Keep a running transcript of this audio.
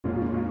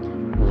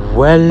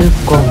Welcome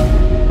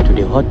to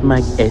the Hot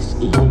Mic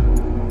SE.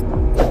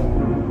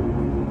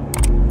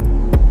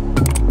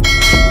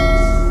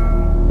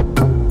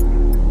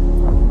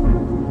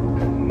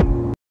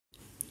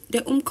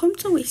 The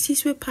Umkhonto we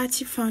Sizwe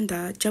Party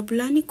founder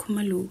Jabulani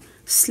khumalo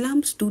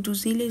slams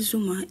Duduzile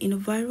Zuma in a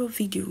viral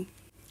video.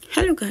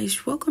 Hello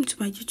guys, welcome to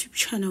my YouTube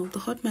channel, the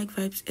Hot Mic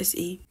Vibes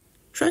SA.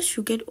 Trust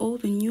you get all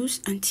the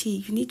news and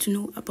tea you need to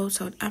know about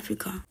South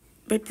Africa.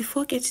 But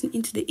before getting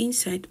into the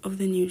inside of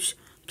the news,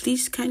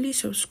 please kindly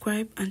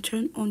subscribe and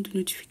turn on the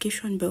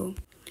notification bell.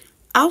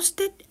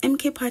 Ousted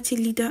MK Party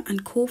leader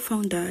and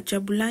co-founder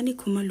Jabulani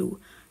khumalo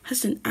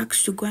has been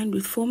asked to grind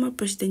with former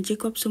President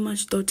Jacob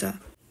Zuma's daughter.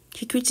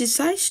 He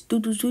criticized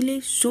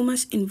Duduzile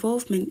Zuma's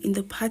involvement in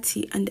the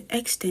party and the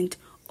extent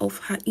of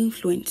her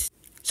influence.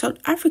 South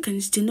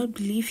Africans did not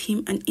believe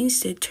him and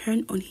instead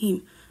turned on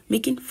him,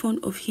 making fun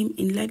of him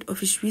in light of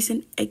his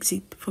recent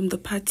exit from the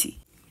party.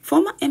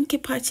 Former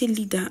MK Party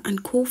leader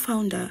and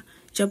co-founder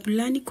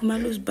Jabulani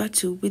khumalo's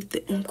battle with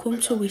the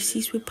Umkhonto we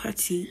Sizwe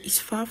Party is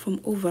far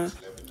from over.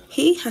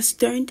 He has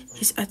turned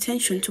his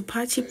attention to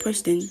party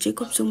president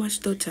Jacob Zuma's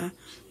daughter,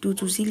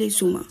 Duduzile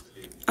Zuma.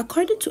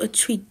 According to a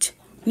tweet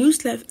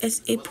NewsLive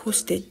SA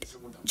posted,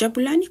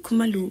 Jabulani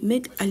khumalo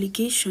made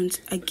allegations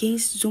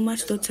against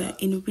Zuma's daughter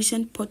in a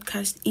recent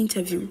podcast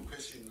interview.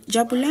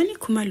 Jabulani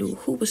khumalo,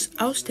 who was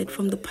ousted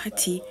from the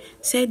party,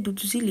 said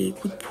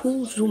Duduzile would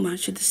pull Zuma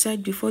to the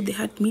side before they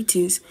had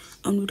meetings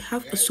and would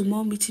have a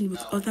small meeting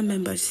with other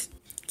members.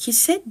 He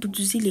said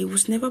Duduzile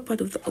was never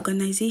part of the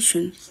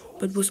organization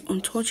but was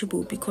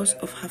untouchable because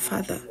of her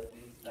father.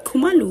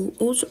 Khumalo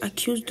also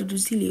accused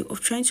Duduzile of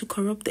trying to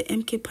corrupt the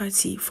MK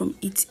party from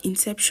its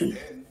inception.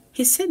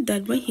 He said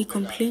that when he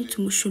complained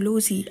to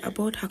Musholozi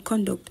about her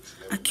conduct,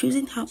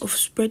 accusing her of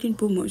spreading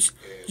rumors,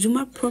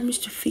 Zuma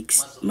promised to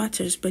fix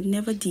matters but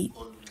never did.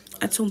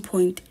 At some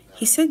point,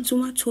 he said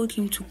Zuma told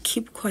him to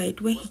keep quiet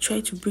when he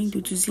tried to bring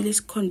Duduzile's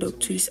conduct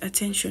to his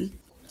attention.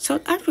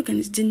 South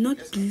Africans did not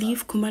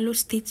believe khumalo's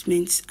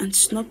statements and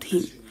snubbed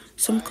him.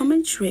 Some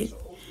comments read,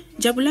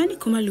 Jabulani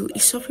khumalo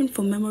is suffering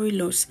from memory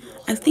loss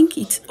and think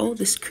it's all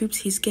the scripts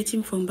he's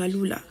getting from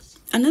Balula.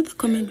 Another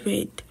comment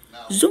read,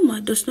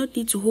 Zuma does not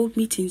need to hold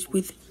meetings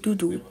with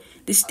Dudu.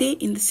 They stay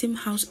in the same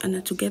house and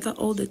are together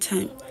all the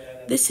time.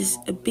 This is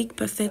a big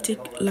pathetic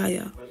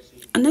liar.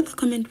 Another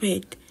comment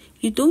read,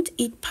 you don't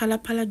eat pala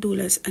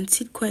dollars and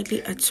sit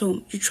quietly at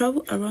home. You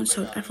travel around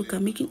South Africa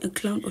making a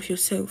clown of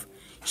yourself.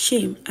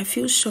 Shame, I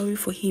feel sorry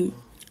for him.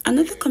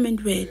 Another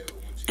comment read,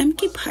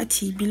 MK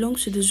Party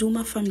belongs to the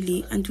Zuma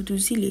family and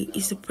Duduzile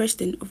is the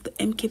president of the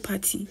MK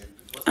Party.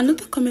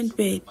 Another comment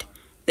read,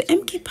 the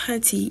MK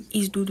Party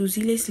is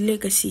Duduzile's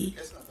legacy.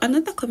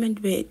 Another comment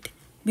read,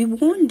 we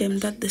warned them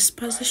that the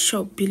Spaza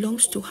shop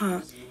belongs to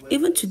her.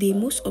 Even today,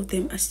 most of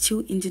them are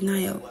still in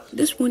denial.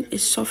 This one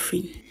is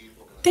suffering.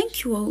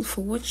 Thank you all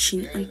for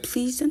watching, and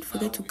please don't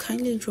forget to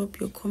kindly drop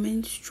your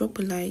comments, drop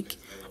a like,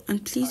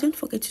 and please don't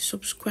forget to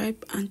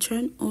subscribe and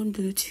turn on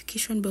the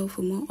notification bell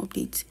for more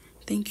updates.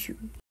 Thank you.